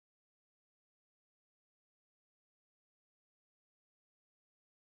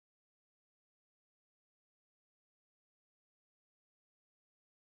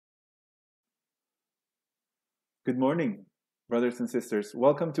Good morning, brothers and sisters.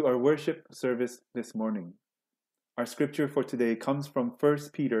 Welcome to our worship service this morning. Our scripture for today comes from 1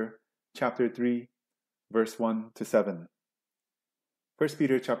 Peter chapter 3, verse 1 to 7. 1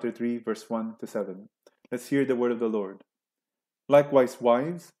 Peter chapter 3, verse 1 to 7. Let's hear the word of the Lord. Likewise,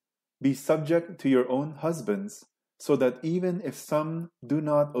 wives, be subject to your own husbands, so that even if some do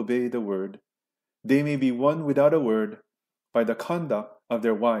not obey the word, they may be won without a word by the conduct of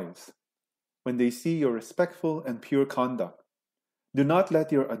their wives, when they see your respectful and pure conduct. Do not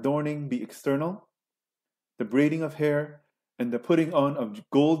let your adorning be external, the braiding of hair and the putting on of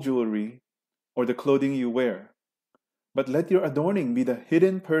gold jewelry or the clothing you wear, but let your adorning be the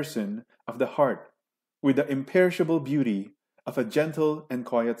hidden person of the heart with the imperishable beauty of a gentle and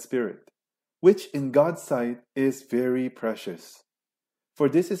quiet spirit, which in God's sight is very precious. For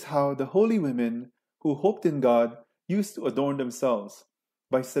this is how the holy women who hoped in God used to adorn themselves,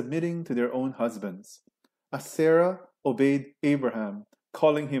 by submitting to their own husbands, as Sarah obeyed Abraham,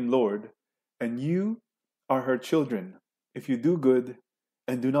 calling him Lord, and you are her children, if you do good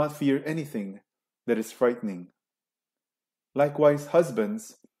and do not fear anything that is frightening. Likewise,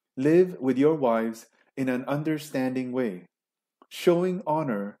 husbands, live with your wives in an understanding way, showing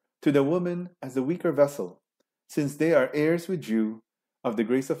honor to the woman as the weaker vessel, since they are heirs with you of the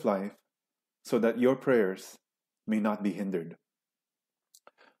grace of life, so that your prayers may not be hindered.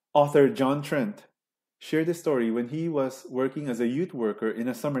 Author John Trent shared the story when he was working as a youth worker in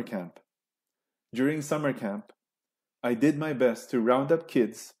a summer camp. During summer camp, I did my best to round up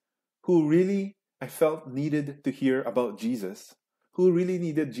kids who really I felt needed to hear about Jesus, who really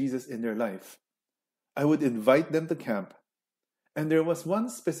needed Jesus in their life. I would invite them to camp, and there was one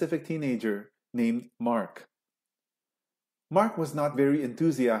specific teenager named Mark. Mark was not very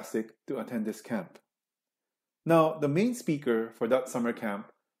enthusiastic to attend this camp. Now, the main speaker for that summer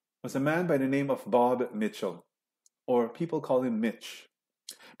camp was a man by the name of Bob Mitchell, or people call him Mitch.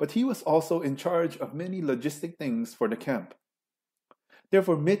 But he was also in charge of many logistic things for the camp.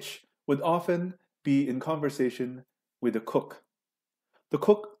 Therefore, Mitch would often be in conversation with the cook. The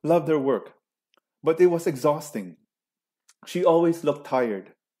cook loved her work, but it was exhausting. She always looked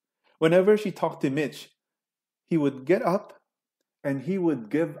tired. Whenever she talked to Mitch, he would get up and he would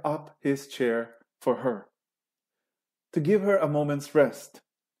give up his chair for her, to give her a moment's rest,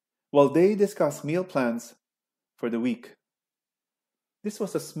 while they discussed meal plans for the week. This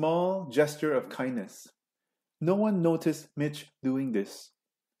was a small gesture of kindness. No one noticed Mitch doing this,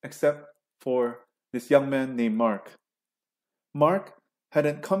 except for this young man named Mark. Mark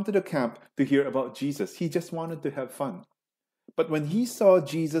hadn't come to the camp to hear about Jesus. He just wanted to have fun. But when he saw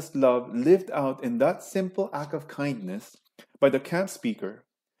Jesus' love lived out in that simple act of kindness by the camp speaker,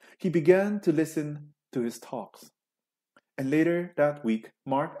 he began to listen to his talks. And later that week,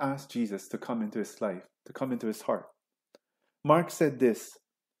 Mark asked Jesus to come into his life, to come into his heart. Mark said this: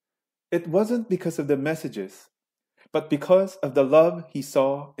 "It wasn't because of the messages, but because of the love he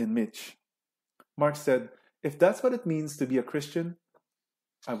saw in Mitch." Mark said, "If that's what it means to be a Christian,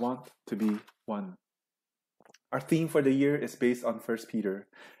 I want to be one." Our theme for the year is based on 1 Peter,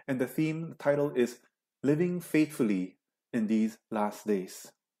 and the title is Living Faithfully in These Last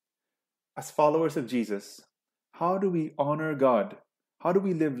Days. As followers of Jesus, how do we honor God? How do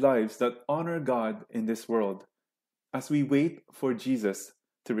we live lives that honor God in this world as we wait for Jesus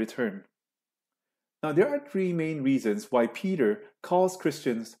to return? Now, there are three main reasons why Peter calls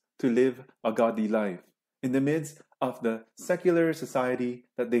Christians to live a godly life in the midst of the secular society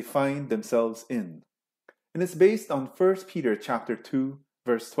that they find themselves in. And it's based on 1 Peter chapter 2,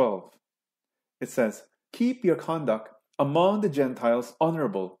 verse 12. It says, "Keep your conduct among the Gentiles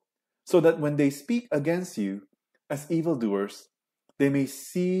honorable, so that when they speak against you as evildoers, they may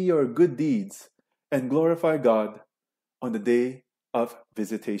see your good deeds and glorify God on the day of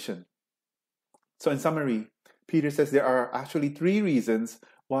visitation." So in summary, Peter says there are actually three reasons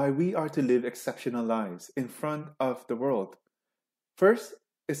why we are to live exceptional lives in front of the world. First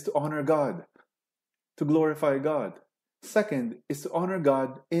is to honor God, to glorify God. Second is to honor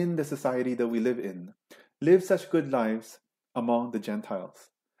God in the society that we live in. Live such good lives among the Gentiles.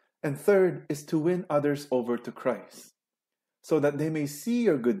 And third is to win others over to Christ, so that they may see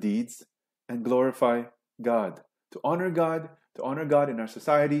your good deeds and glorify God. To honor God in our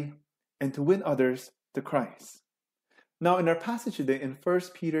society, and to win others to Christ. Now, in our passage today in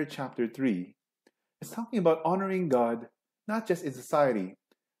 1 Peter chapter 3, it's talking about honoring God, not just in society,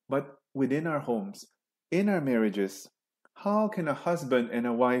 but within our homes, in our marriages. How can a husband and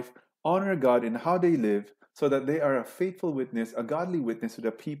a wife honor God in how they live so that they are a faithful witness, a godly witness to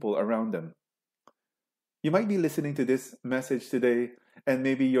the people around them? You might be listening to this message today and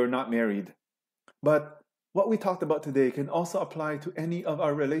maybe you're not married. But what we talked about today can also apply to any of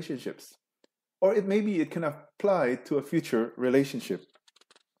our relationships. Or it can apply to a future relationship.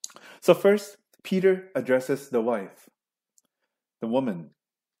 So first, Peter addresses the wife, the woman.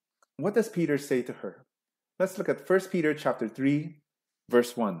 What does Peter say to her? Let's look at 1 Peter chapter 3,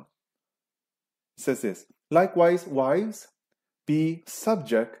 verse 1. It says this, "Likewise, wives, be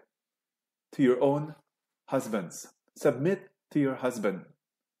subject to your own husbands." Submit to your husband.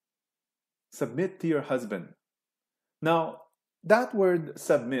 Submit to your husband. Now, that word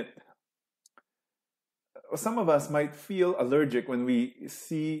submit, some of us might feel allergic when we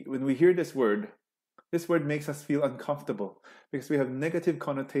hear this word. This word makes us feel uncomfortable because we have negative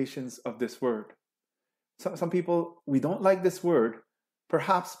connotations of this word. Some people, we don't like this word,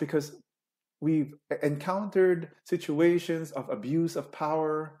 perhaps because we've encountered situations of abuse of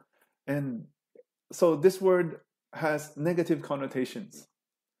power, and so this word has negative connotations.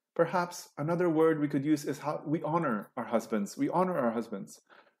 Perhaps another word we could use is how we honor our husbands. We honor our husbands.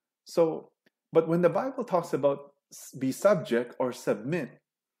 But when the Bible talks about be subject or submit,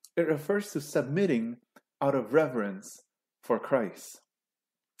 it refers to submitting out of reverence for Christ.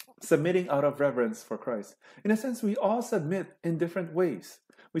 Submitting out of reverence for Christ. In a sense, we all submit in different ways.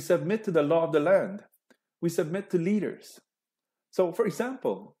 We submit to the law of the land. We submit to leaders. So, for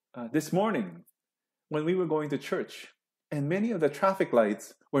example, this morning, when we were going to church, and many of the traffic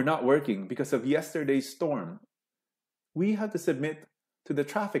lights were not working because of yesterday's storm, we had to submit to the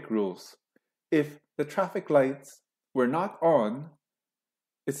traffic rules. If the traffic lights were not on,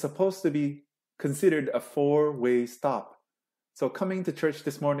 it's supposed to be considered a 4-way stop. So coming to church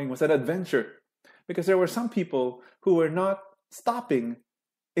this morning was an adventure because there were some people who were not stopping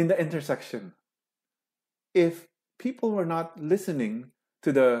in the intersection. If people were not listening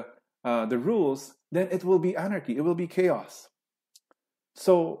to the rules, then it will be anarchy. It will be chaos.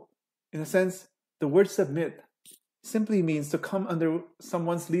 So, in a sense, the word submit simply means to come under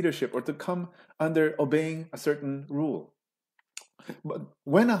someone's leadership or to come under obeying a certain rule. But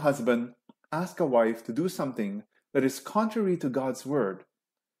when a husband asks a wife to do something that is contrary to God's word,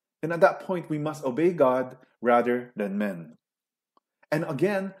 then at that point we must obey God rather than men. And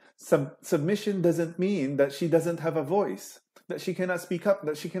again, submission doesn't mean that she doesn't have a voice, that she cannot speak up,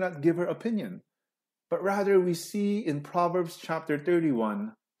 that she cannot give her opinion. But rather we see in Proverbs chapter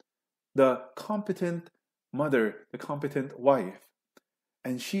 31, the competent mother, the competent wife.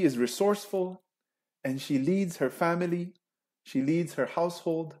 And she is resourceful, and she leads her family, she leads her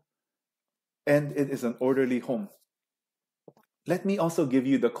household, and it is an orderly home. Let me also give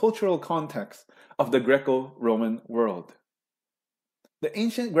you the cultural context of the Greco-Roman world. The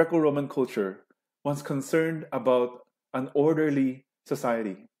ancient Greco-Roman culture was concerned about an orderly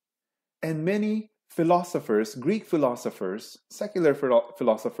society. And many philosophers, Greek philosophers, secular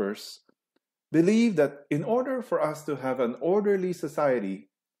philosophers, believe that in order for us to have an orderly society,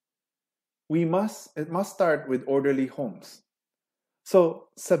 it must start with orderly homes. So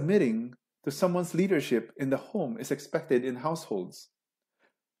submitting to someone's leadership in the home is expected in households.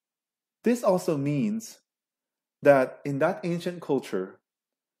 This also means that in that ancient culture,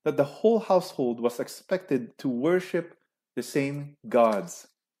 that the whole household was expected to worship the same gods.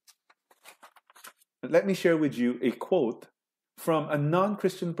 Let me share with you a quote from a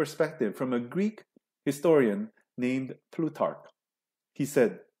non-Christian perspective from a Greek historian named Plutarch. He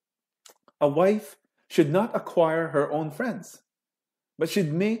said, "A wife should not acquire her own friends, but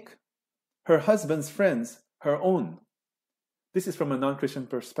should make her husband's friends her own." This is from a non-Christian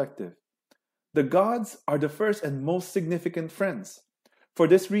perspective. The gods are the first and most significant friends. For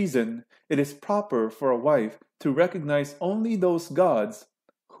this reason, it is proper for a wife to recognize only those gods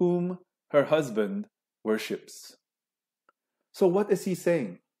whom her husband worships. So what is he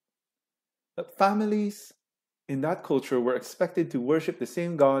saying? That families in that culture were expected to worship the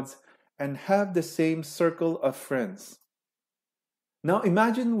same gods and have the same circle of friends. Now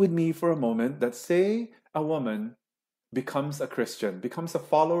imagine with me for a moment that, say, a woman becomes a Christian, becomes a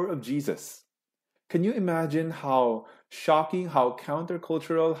follower of Jesus. Can you imagine how shocking, how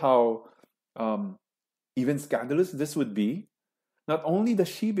countercultural, how even scandalous this would be? Not only does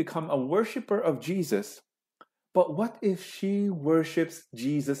she become a worshiper of Jesus, but what if she worships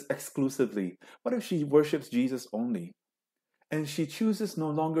Jesus exclusively? What if she worships Jesus only? And she chooses no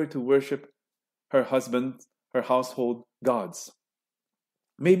longer to worship her husband, her household gods.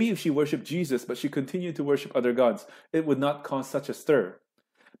 Maybe if she worshiped Jesus, but she continued to worship other gods, it would not cause such a stir.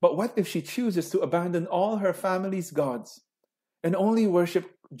 But what if she chooses to abandon all her family's gods and only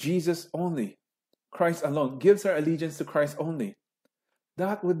worship Jesus only, Christ alone, gives her allegiance to Christ only?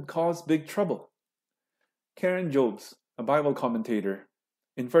 That would cause big trouble. Karen Jobes, a Bible commentator,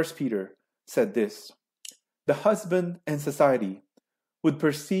 in 1 Peter, said this, the husband and society would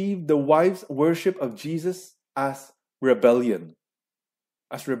perceive the wife's worship of Jesus as rebellion.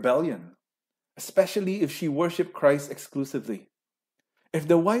 As rebellion, especially if she worshiped Christ exclusively. If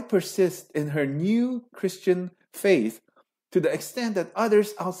the wife persists in her new Christian faith to the extent that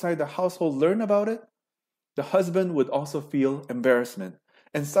others outside the household learn about it, the husband would also feel embarrassment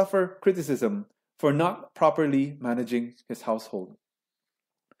and suffer criticism for not properly managing his household.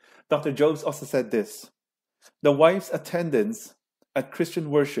 Dr. Jobs also said this: the wife's attendance at Christian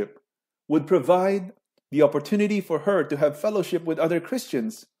worship would provide the opportunity for her to have fellowship with other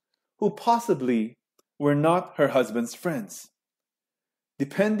Christians who possibly were not her husband's friends.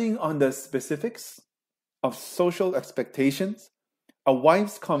 Depending on the specifics of social expectations, a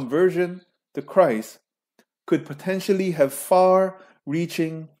wife's conversion to Christ could potentially have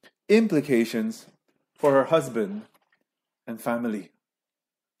far-reaching implications for her husband and family.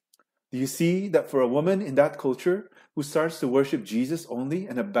 Do you see that for a woman in that culture who starts to worship Jesus only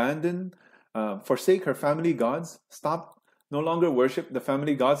and forsake her family gods, no longer worship the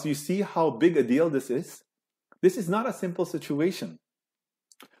family gods, you see how big a deal this is? This is not a simple situation.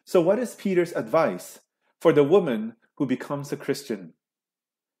 So what is Peter's advice for the woman who becomes a Christian,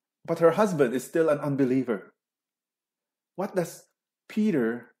 but her husband is still an unbeliever? What does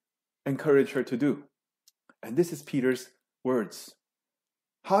Peter encourage her to do? And this is Peter's words.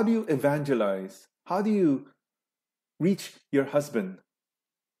 How do you evangelize? How do you reach your husband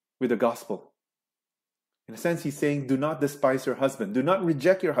with the gospel? In a sense, he's saying, do not despise your husband. Do not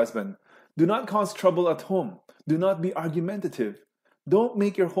reject your husband. Do not cause trouble at home. Do not be argumentative. Don't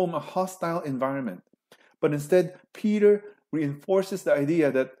make your home a hostile environment. But instead, Peter reinforces the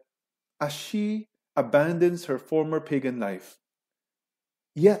idea that as she abandons her former pagan life,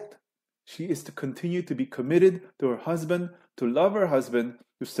 yet she is to continue to be committed to her husband, to love her husband,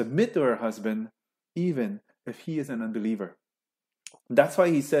 to submit to her husband, even if he is an unbeliever. That's why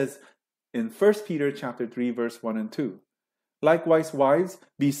he says in 1 Peter chapter 3, verse 1 and 2, likewise, wives,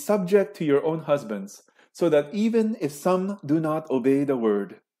 be subject to your own husbands, so that even if some do not obey the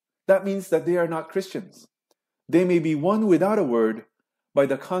word, that means that they are not Christians, they may be won without a word by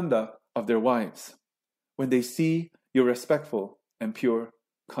the conduct of their wives, when they see your respectful and pure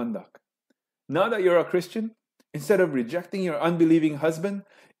conduct. Now that you're a Christian, instead of rejecting your unbelieving husband,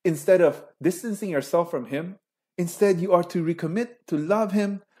 instead of distancing yourself from him, instead you are to recommit to love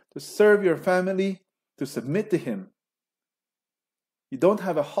him, to serve your family, to submit to him. You don't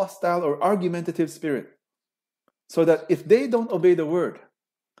have a hostile or argumentative spirit, so that if they don't obey the word,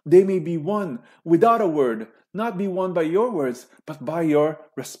 they may be won without a word, not be won by your words, but by your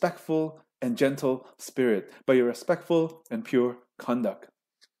respectful and gentle spirit, by your respectful and pure conduct.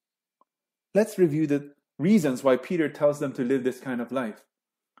 Let's review the reasons why Peter tells them to live this kind of life.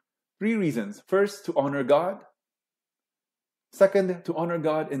 3 reasons. First, to honor God. Second, to honor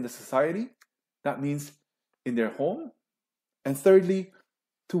God in the society. That means in their home. And thirdly,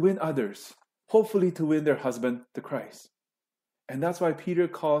 to win others, hopefully to win their husband to Christ. And that's why Peter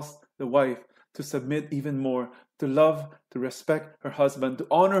calls the wife to submit even more, to love, to respect her husband, to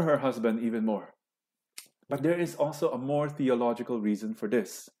honor her husband even more. But there is also a more theological reason for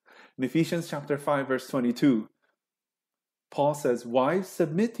this. In Ephesians chapter 5, verse 22, Paul says, wives,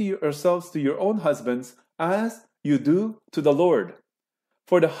 submit to yourselves to your own husbands as you do to the Lord.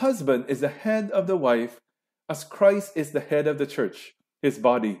 For the husband is the head of the wife, as Christ is the head of the church, his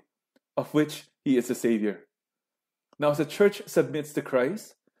body, of which he is the Savior. Now, as the church submits to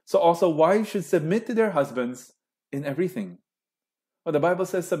Christ, so also wives should submit to their husbands in everything. Well, the Bible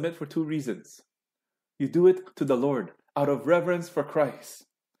says submit for 2 reasons. You do it to the Lord out of reverence for Christ.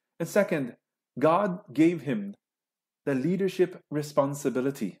 And second, God gave him the leadership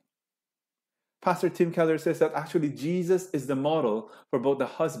responsibility. Pastor Tim Keller says that actually Jesus is the model for both the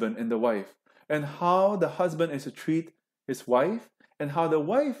husband and the wife, and how the husband is to treat his wife, and how the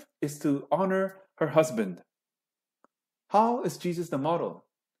wife is to honor her husband. How is Jesus the model?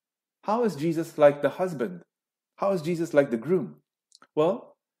 How is Jesus like the husband? How is Jesus like the groom?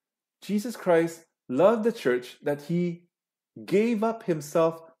 Well, Jesus Christ loved the church that he gave up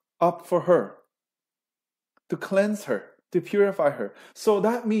himself up for her, to cleanse her, to purify her. So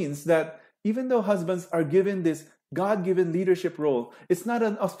that means that even though husbands are given this God-given leadership role, it's not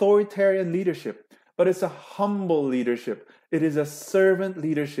an authoritarian leadership, but it's a humble leadership. It is a servant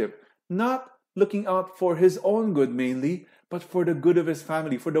leadership, not looking out for his own good mainly, but for the good of his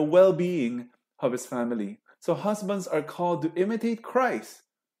family, for the well-being of his family. So husbands are called to imitate Christ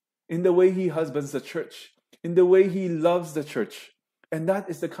in the way he husbands the church, in the way he loves the church. And that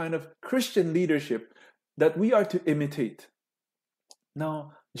is the kind of Christian leadership that we are to imitate.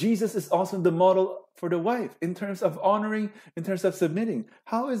 Now, Jesus is also the model for the wife in terms of honoring, in terms of submitting.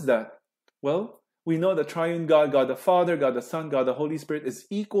 How is that? Well, we know the triune God, God the Father, God the Son, God the Holy Spirit is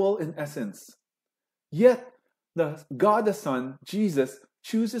equal in essence. Yet, the God the Son, Jesus,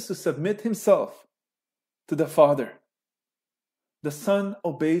 chooses to submit himself to the Father. The Son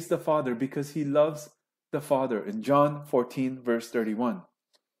obeys the Father because he loves the Father in John 14, verse 31.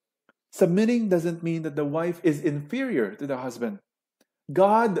 Submitting doesn't mean that the wife is inferior to the husband.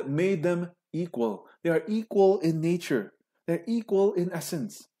 God made them equal. They are equal in nature. They're equal in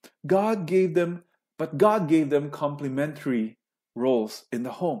essence. God gave them complementary roles in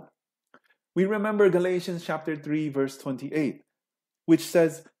the home. We remember Galatians chapter 3, verse 28, which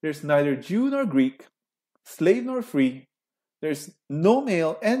says, there's neither Jew nor Greek, slave nor free, there's no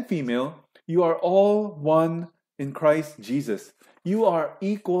male and female, you are all one in Christ Jesus. You are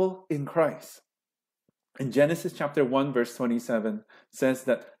equal in Christ. And Genesis chapter 1, verse 27 says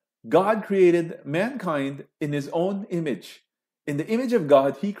that God created mankind in his own image. In the image of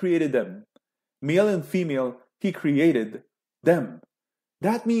God, he created them. Male and female, he created them.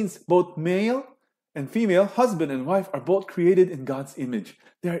 That means both male and female, husband and wife, are both created in God's image.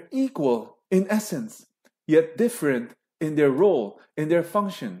 They are equal in essence, yet different in their role, in their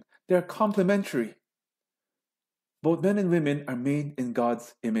function. They are complementary. Both men and women are made in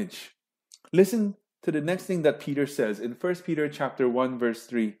God's image. Listen to the next thing that Peter says in 1 Peter chapter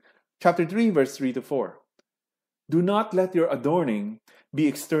 3, verse 3 to 4. Do not let your adorning be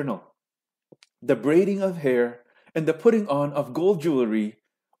external, the braiding of hair and the putting on of gold jewelry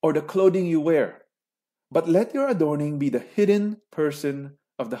or the clothing you wear, but let your adorning be the hidden person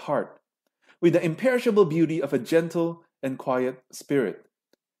of the heart, with the imperishable beauty of a gentle and quiet spirit,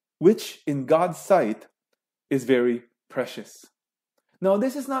 which in God's sight is very precious. Now,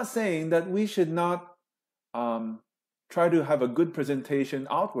 this is not saying that we should not try to have a good presentation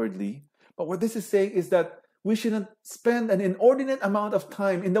outwardly, but what this is saying is that we shouldn't spend an inordinate amount of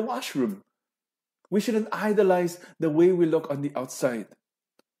time in the washroom. We shouldn't idolize the way we look on the outside.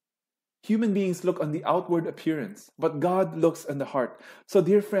 Human beings look on the outward appearance, but God looks on the heart. So,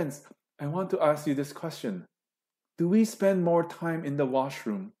 dear friends, I want to ask you this question. Do we spend more time in the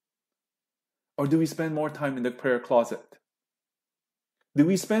washroom? Or do we spend more time in the prayer closet? Do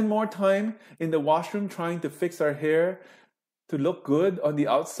we spend more time in the washroom trying to fix our hair to look good on the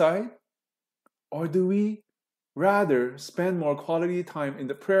outside? Or do we rather spend more quality time in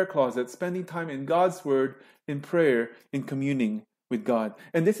the prayer closet, spending time in God's Word, in prayer, in communing with God?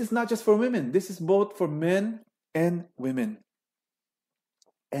 And this is not just for women. This is both for men and women.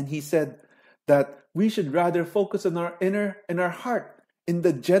 And he said that we should rather focus on our inner and our heart in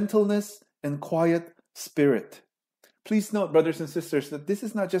the gentleness and quiet spirit. Please note, brothers and sisters, that this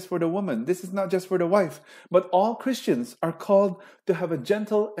is not just for the woman. This is not just for the wife. But all Christians are called to have a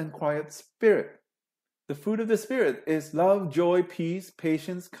gentle and quiet spirit. The fruit of the Spirit is love, joy, peace,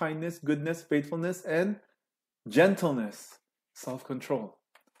 patience, kindness, goodness, faithfulness, and gentleness, self-control.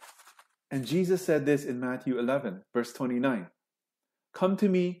 And Jesus said this in Matthew 11, verse 29. Come to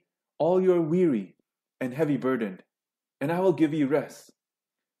me, all you are weary and heavy burdened, and I will give you rest.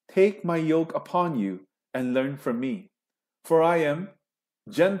 Take my yoke upon you and learn from me, for I am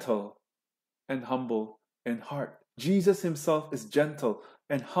gentle and humble in heart. Jesus himself is gentle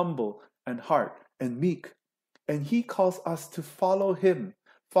and humble in heart and meek. And he calls us to follow him,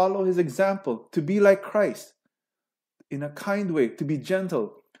 follow his example, to be like Christ in a kind way, to be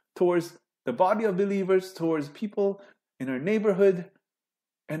gentle towards the body of believers, towards people in our neighborhood,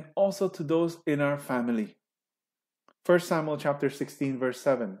 and also to those in our family. 1 Samuel chapter 16, verse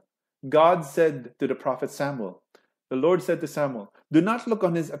 7. God said to the prophet Samuel, the Lord said to Samuel, do not look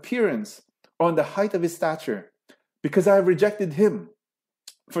on his appearance or on the height of his stature, because I have rejected him.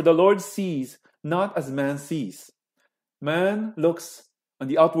 For the Lord sees not as man sees. Man looks on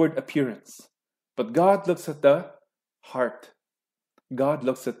the outward appearance, but God looks at the heart. God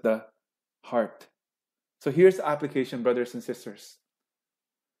looks at the heart. So here's the application, brothers and sisters.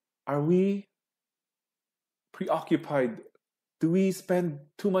 Are we preoccupied? Do we spend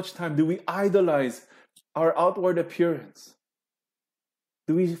too much time? Do we idolize our outward appearance?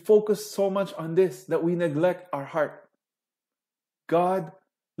 Do we focus so much on this that we neglect our heart? God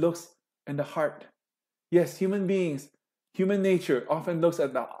looks in the heart. Yes, human beings, human nature often looks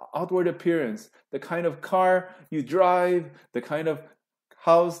at the outward appearance, the kind of car you drive, the kind of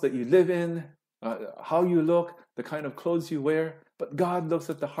house that you live in, how you look, the kind of clothes you wear. But God looks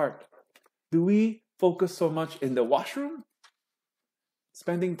at the heart. Do we focus so much in the washroom?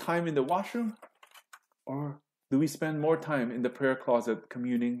 Spending time in the washroom? Or do we spend more time in the prayer closet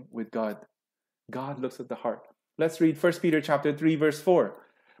communing with God? God looks at the heart. Let's read 1 Peter chapter 3, verse 4.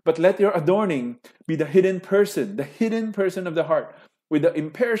 But let your adorning be the hidden person of the heart, with the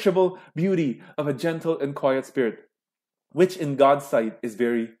imperishable beauty of a gentle and quiet spirit, which in God's sight is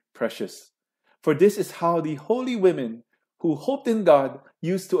very precious. For this is how the holy women who hoped in God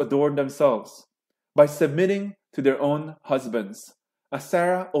used to adorn themselves, by submitting to their own husbands. As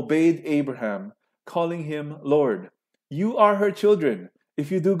Sarah obeyed Abraham, calling him Lord. You are her children,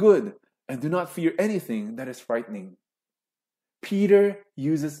 if you do good, and do not fear anything that is frightening. Peter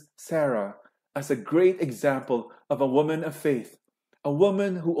uses Sarah as a great example of a woman of faith, a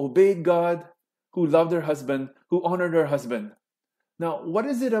woman who obeyed God, who loved her husband, who honored her husband. Now, what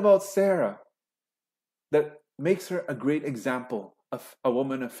is it about Sarah that makes her a great example of a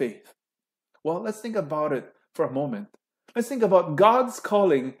woman of faith? Well, let's think about it for a moment. Let's think about God's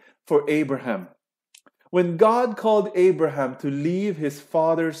calling for Abraham. When God called Abraham to leave his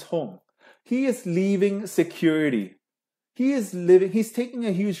father's home, he is leaving security. He's taking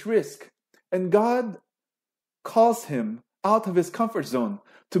a huge risk. And God calls him out of his comfort zone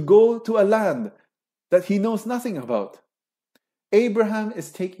to go to a land that he knows nothing about. Abraham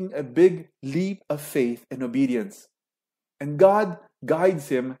is taking a big leap of faith and obedience. And God guides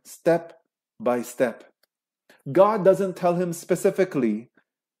him step by step. God doesn't tell him specifically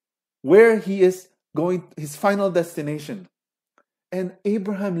where he is going, his final destination. And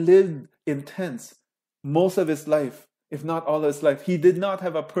Abraham lived in tents most of his life, if not all of his life. He did not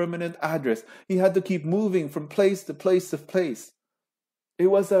have a permanent address. He had to keep moving from place to place to place. It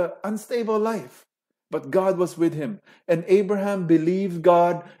was an unstable life, but God was with him. And Abraham believed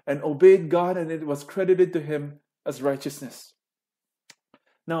God and obeyed God, and it was credited to him as righteousness.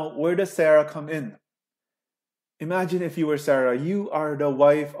 Now, where does Sarah come in? Imagine if you were Sarah, you are the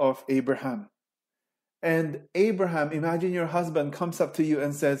wife of Abraham. And Abraham, imagine your husband comes up to you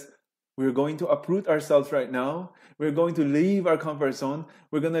and says, we're going to uproot ourselves right now. We're going to leave our comfort zone.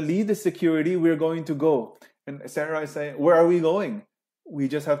 We're going to leave the security. We're going to go. And Sarah is saying, where are we going? We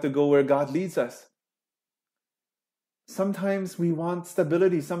just have to go where God leads us. Sometimes we want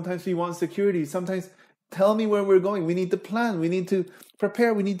stability. Sometimes we want security. Sometimes tell me where we're going. We need to plan. We need to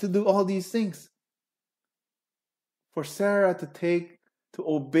prepare. We need to do all these things. For Sarah to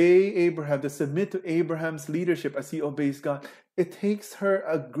obey Abraham, to submit to Abraham's leadership as he obeys God, it takes her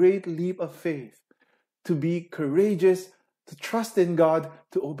a great leap of faith to be courageous, to trust in God,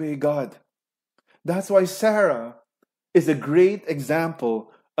 to obey God. That's why Sarah is a great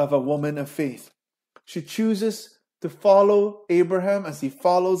example of a woman of faith. She chooses to follow Abraham as he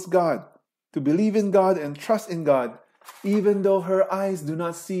follows God, to believe in God and trust in God, even though her eyes do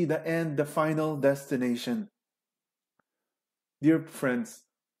not see the end, the final destination. Dear friends,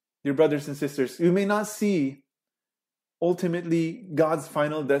 dear brothers and sisters, you may not see ultimately God's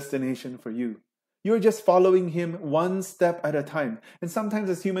final destination for you. You're just following Him one step at a time. And sometimes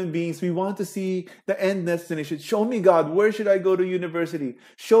as human beings, we want to see the end destination. Show me, God, where should I go to university?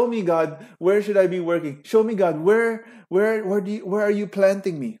 Show me, God, where should I be working? Show me, God, where are you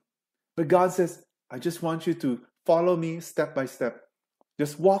planting me? But God says, I just want you to follow me step by step.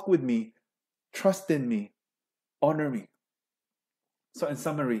 Just walk with me, trust in me, honor me. So in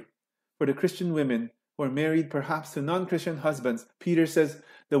summary, for the Christian women who are married perhaps to non-Christian husbands, Peter says,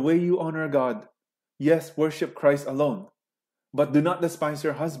 the way you honor God, yes, worship Christ alone, but do not despise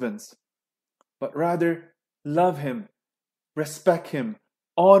your husbands, but rather love Him, respect Him,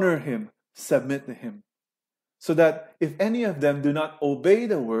 honor Him, submit to Him. So that if any of them do not obey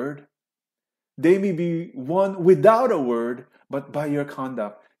the word, they may be won without a word, but by your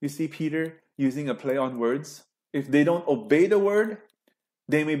conduct. You see Peter using a play on words. If they don't obey the word,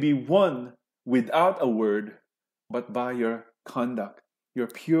 they may be won without a word, but by your conduct, your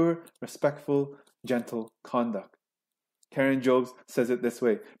pure, respectful, gentle conduct. Karen Jobes says it this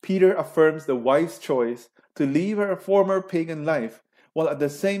way: Peter affirms the wife's choice to leave her former pagan life, while at the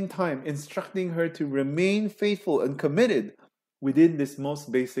same time instructing her to remain faithful and committed within this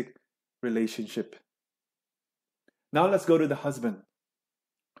most basic relationship. Now let's go to the husband.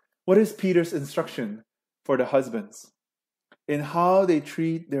 What is Peter's instruction for the husbands in how they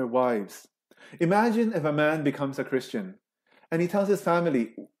treat their wives? Imagine if a man becomes a Christian and he tells his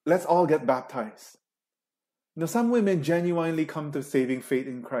family, let's all get baptized. Now, some women genuinely come to saving faith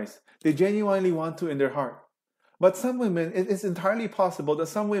in Christ. They genuinely want to in their heart. But some women, it is entirely possible that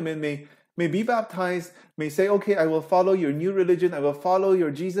some women may be baptized, may say, okay, I will follow your new religion, I will follow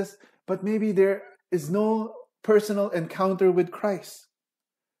your Jesus, but maybe there is no personal encounter with Christ.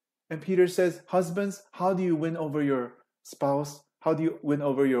 And Peter says, husbands, how do you win over your spouse? How do you win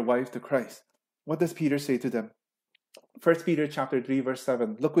over your wife to Christ? What does Peter say to them? 1 Peter chapter 3, verse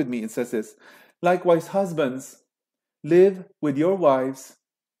 7. Look with me, it says this: likewise, husbands, live with your wives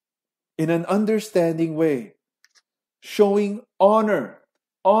in an understanding way, showing honor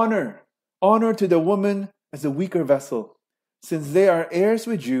to the woman as a weaker vessel, since they are heirs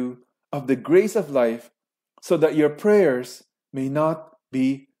with you of the grace of life, so that your prayers may not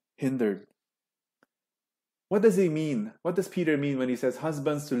be hindered. What does he mean? What does Peter mean when he says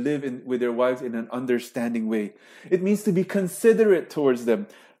husbands to live with their wives in an understanding way? It means to be considerate towards them.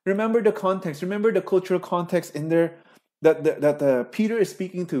 Remember the context. Remember the cultural context in there that Peter is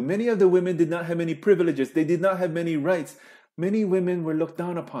speaking to. Many of the women did not have many privileges. They did not have many rights. Many women were looked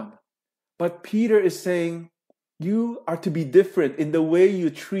down upon. But Peter is saying, you are to be different in the way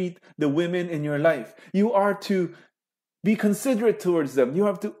you treat the women in your life. You are to be considerate towards them. You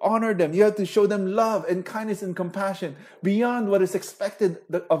have to honor them. You have to show them love and kindness and compassion beyond what is expected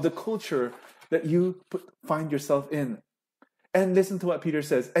of the culture that you find yourself in. And listen to what Peter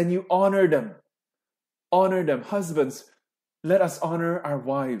says. And you honor them. Honor them. Husbands, let us honor our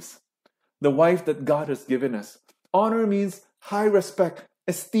wives. The wife that God has given us. Honor means high respect.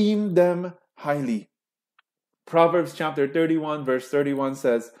 Esteem them highly. Proverbs chapter 31 verse 31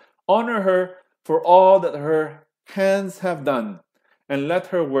 says, honor her for all that her hands have done, and let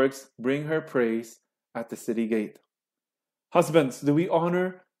her works bring her praise at the city gate. Husbands, do we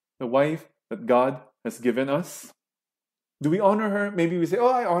honor the wife that God has given us? Do we honor her? Maybe we say, oh,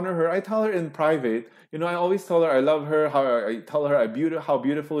 I honor her. I tell her in private. I always tell her I love her, how I tell her how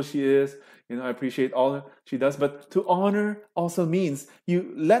beautiful she is. I appreciate all she does. But to honor also means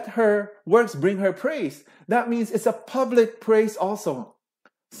you let her works bring her praise. That means it's a public praise also.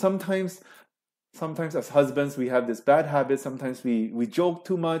 Sometimes as husbands, we have this bad habit. Sometimes we joke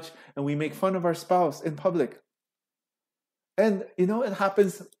too much and we make fun of our spouse in public. And, it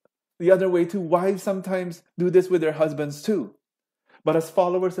happens the other way too. Wives sometimes do this with their husbands too. But as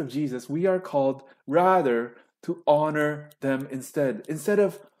followers of Jesus, we are called rather to honor them instead. Instead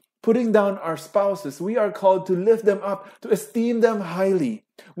of putting down our spouses, we are called to lift them up, to esteem them highly.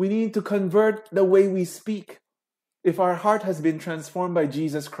 We need to convert the way we speak. If our heart has been transformed by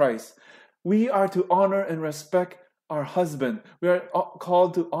Jesus Christ, we are to honor and respect our husband. We are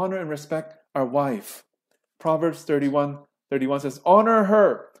called to honor and respect our wife. Proverbs 31 says, honor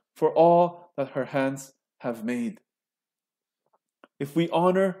her for all that her hands have made. If we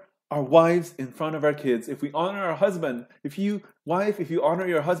honor our wives in front of our kids, if we honor our husband, if you honor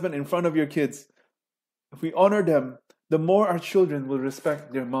your husband in front of your kids, if we honor them, the more our children will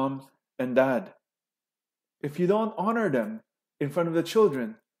respect their mom and dad. If you don't honor them in front of the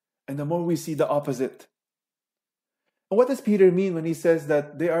children, and the more we see the opposite. And what does Peter mean when he says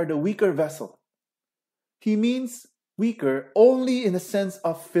that they are the weaker vessel? He means weaker only in the sense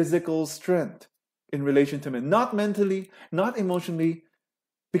of physical strength in relation to men. Not mentally, not emotionally,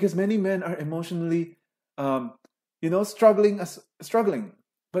 because many men are emotionally, struggling.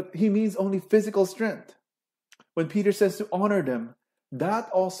 But he means only physical strength. When Peter says to honor them, that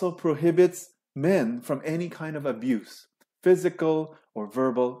also prohibits men from any kind of abuse, physical or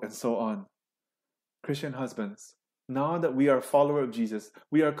verbal, and so on. Christian husbands, now that we are a follower of Jesus,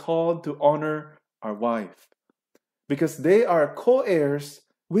 we are called to honor our wife because they are co-heirs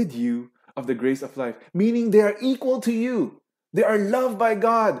with you of the grace of life, meaning they are equal to you. They are loved by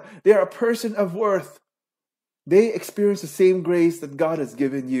God. They are a person of worth. They experience the same grace that God has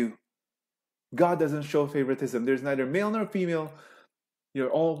given you. God doesn't show favoritism. There's neither male nor female. You're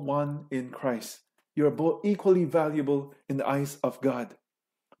all one in Christ. You're both equally valuable in the eyes of God.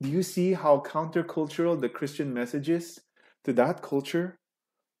 Do you see how countercultural the Christian message is to that culture?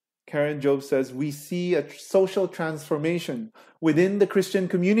 Karen Job says, we see a social transformation within the Christian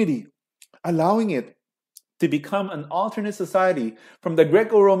community, allowing it to become an alternate society from the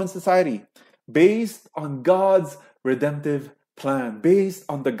Greco-Roman society based on God's redemptive plan, based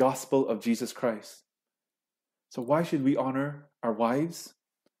on the gospel of Jesus Christ. So why should we honor our wives?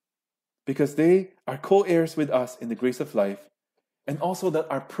 Because they are co-heirs with us in the grace of life, and also that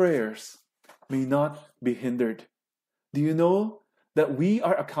our prayers may not be hindered. Do you know that we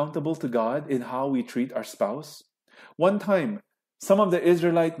are accountable to God in how we treat our spouse? One time, some of the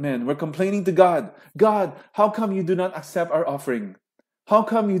Israelite men were complaining to God, God, how come you do not accept our offering? How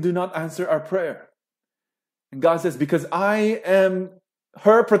come you do not answer our prayer? And God says, because I am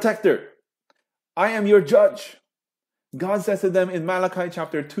her protector. I am your judge. God says to them in Malachi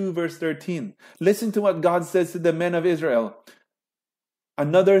chapter 2 verse 13, listen to what God says to the men of Israel.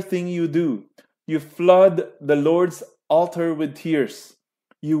 Another thing you do, you flood the Lord's altar with tears.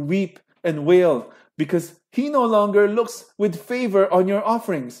 You weep and wail because he no longer looks with favor on your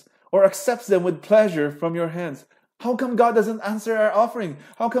offerings or accepts them with pleasure from your hands. How come God doesn't answer our offering?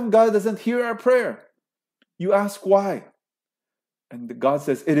 How come God doesn't hear our prayer? You ask why? And God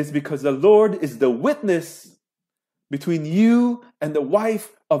says, it is because the Lord is the witness between you and the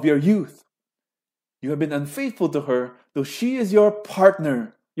wife of your youth. You have been unfaithful to her, though she is your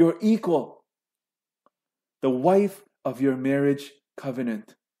partner, your equal, the wife of your marriage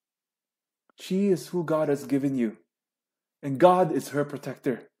covenant. She is who God has given you. And God is her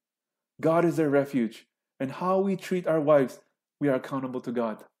protector. God is her refuge. And how we treat our wives, we are accountable to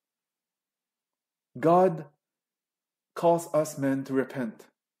God. God calls us men to repent,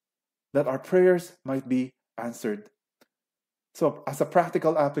 that our prayers might be answered. So, as a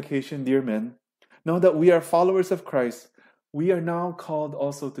practical application, dear men, know that we are followers of Christ. We are now called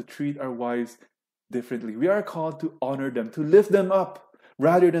also to treat our wives differently. We are called to honor them, to lift them up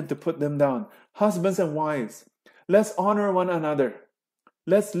rather than to put them down. Husbands and wives, let's honor one another.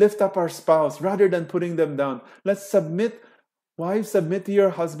 Let's lift up our spouse rather than putting them down. Let's submit. Wives, submit to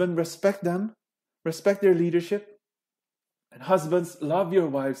your husband. Respect them. Respect their leadership. And husbands, love your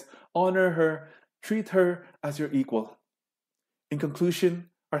wives. Honor her. Treat her as your equal. In conclusion,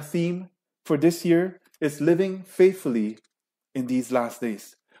 our theme for this year is living faithfully in these last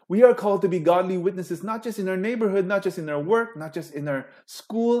days. We are called to be godly witnesses, not just in our neighborhood, not just in our work, not just in our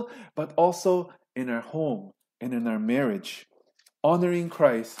school, but also in our home and in our marriage, honoring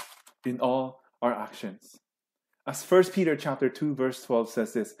Christ in all our actions. As 1 Peter chapter 2, verse 12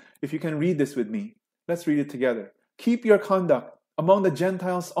 says this, if you can read this with me, let's read it together. Keep your conduct among the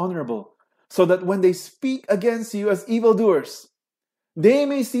Gentiles honorable, so that when they speak against you as evildoers, they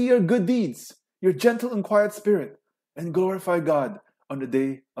may see your good deeds, your gentle and quiet spirit, and glorify God on the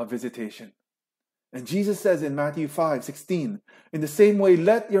day of visitation. And Jesus says in Matthew 5:16, in the same way,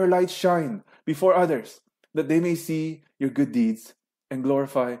 let your light shine before others, that they may see your good deeds and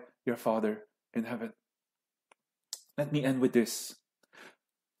glorify your Father in heaven. Let me end with this.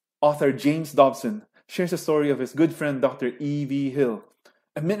 Author James Dobson shares a story of his good friend Dr. E.V. Hill,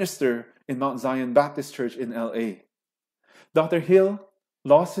 a minister in Mount Zion Baptist Church in L.A. Dr. Hill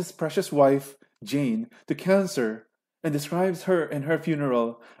lost his precious wife, Jane, to cancer and describes her in her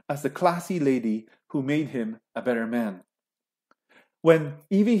funeral as the classy lady who made him a better man. When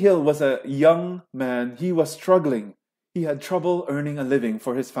E.V. Hill was a young man, he was struggling. He had trouble earning a living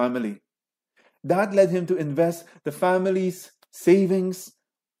for his family. That led him to invest the family's savings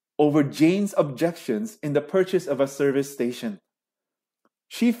over Jane's objections in the purchase of a service station.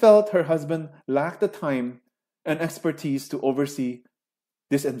 She felt her husband lacked the time and expertise to oversee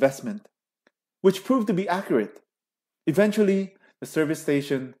this investment, which proved to be accurate. Eventually, the service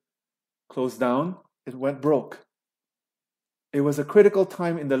station closed down. It went broke. It was a critical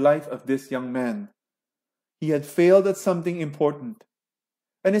time in the life of this young man. He had failed at something important.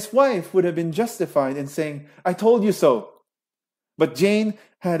 And his wife would have been justified in saying, I told you so. But Jane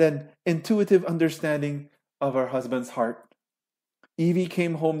had an intuitive understanding of her husband's heart. Evie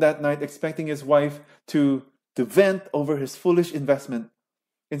came home that night expecting his wife to vent over his foolish investment.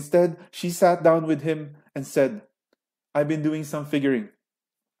 Instead, she sat down with him and said, I've been doing some figuring.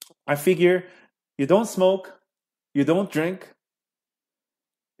 I figure you don't smoke, you don't drink.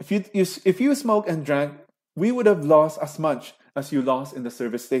 If you smoke and drank, we would have lost as much as you lost in the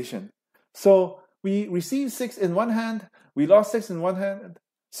service station. So we received 6 in one hand, we lost 6 in one hand.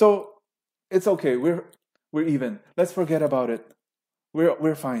 So it's okay, we're even. Let's forget about it.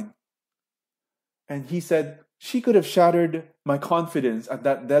 We're fine. And he said, she could have shattered my confidence at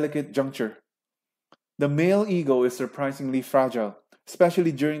that delicate juncture. The male ego is surprisingly fragile,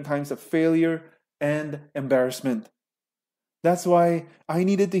 especially during times of failure and embarrassment. That's why I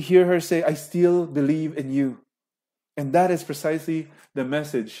needed to hear her say, I still believe in you. And that is precisely the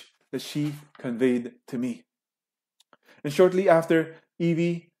message that she conveyed to me. And shortly after,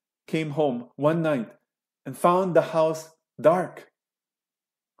 Evie came home one night and found the house dark.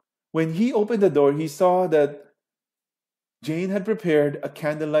 When he opened the door, he saw that Jane had prepared a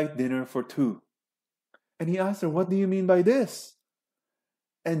candlelight dinner for 2. And he asked her, what do you mean by this?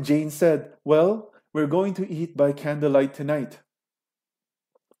 And Jane said, well, we're going to eat by candlelight tonight.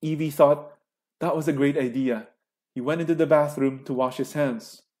 Evie thought that was a great idea. He went into the bathroom to wash his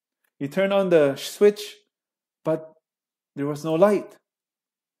hands. He turned on the switch, but there was no light.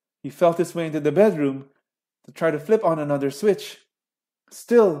 He felt his way into the bedroom to try to flip on another switch.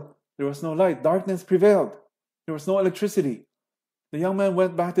 Still, there was no light. Darkness prevailed. There was no electricity. The young man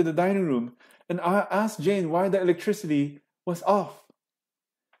went back to the dining room and asked Jane why the electricity was off.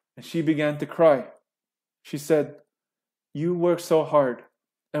 And she began to cry. She said, you work so hard,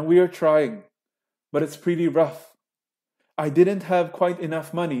 and we are trying, but it's pretty rough. I didn't have quite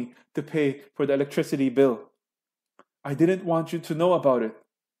enough money to pay for the electricity bill. I didn't want you to know about it,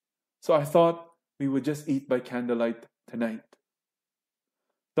 so I thought we would just eat by candlelight tonight.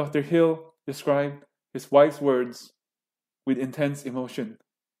 Dr. Hill described his wife's words with intense emotion.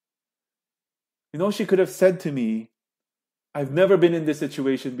 She could have said to me, I've never been in this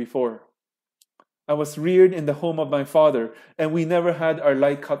situation before. I was reared in the home of my father, and we never had our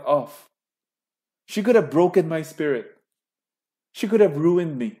light cut off. She could have broken my spirit. She could have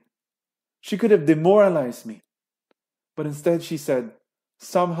ruined me. She could have demoralized me. But instead she said,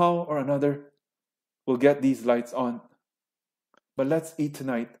 somehow or another, we'll get these lights on. But let's eat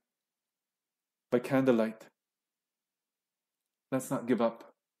tonight by candlelight. Let's not give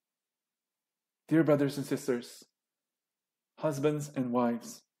up. Dear brothers and sisters, husbands and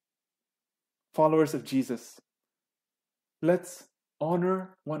wives, followers of Jesus, let's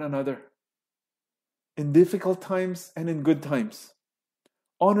honor one another in difficult times and in good times,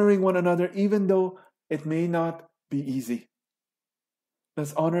 honoring one another even though it may not be easy.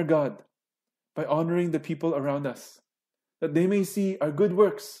 Let's honor God by honoring the people around us, that they may see our good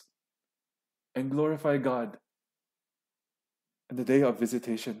works and glorify God in the day of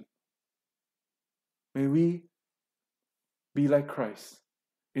visitation. May we be like Christ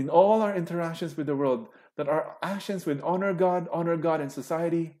in all our interactions with the world, that our actions would honor God in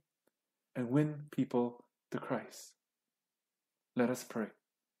society, and win people to Christ. Let us pray.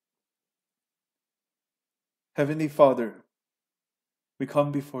 Heavenly Father, we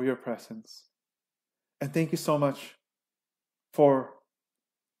come before your presence, and thank you so much for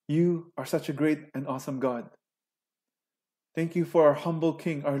you are such a great and awesome God. Thank you for our humble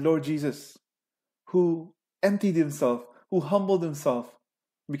King, our Lord Jesus, who emptied himself, who humbled himself,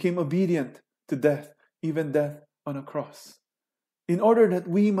 became obedient to death, even death on a cross, in order that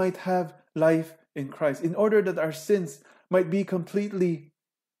we might have life in Christ, in order that our sins might be completely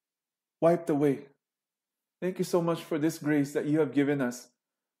wiped away. Thank you so much for this grace that you have given us,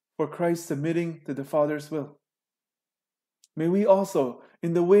 for Christ submitting to the Father's will. May we also,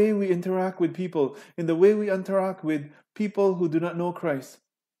 in the way we interact with people, in the way we interact with people who do not know Christ,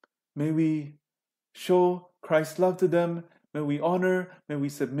 may we show Christ's love to them. May we honor, may we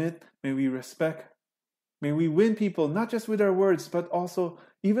submit, may we respect. May we win people, not just with our words, but also,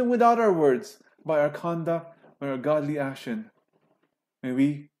 even without our words, by our conduct, by our godly action. May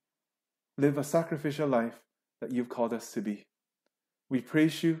we live a sacrificial life that you've called us to be. We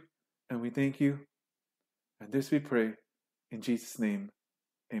praise you and we thank you. And this we pray in Jesus' name.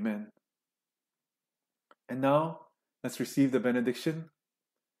 Amen. And now, let's receive the benediction.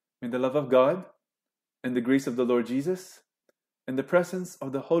 May the love of God and the grace of the Lord Jesus and the presence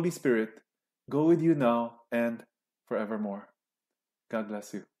of the Holy Spirit go with you now and forevermore. God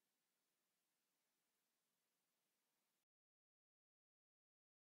bless you.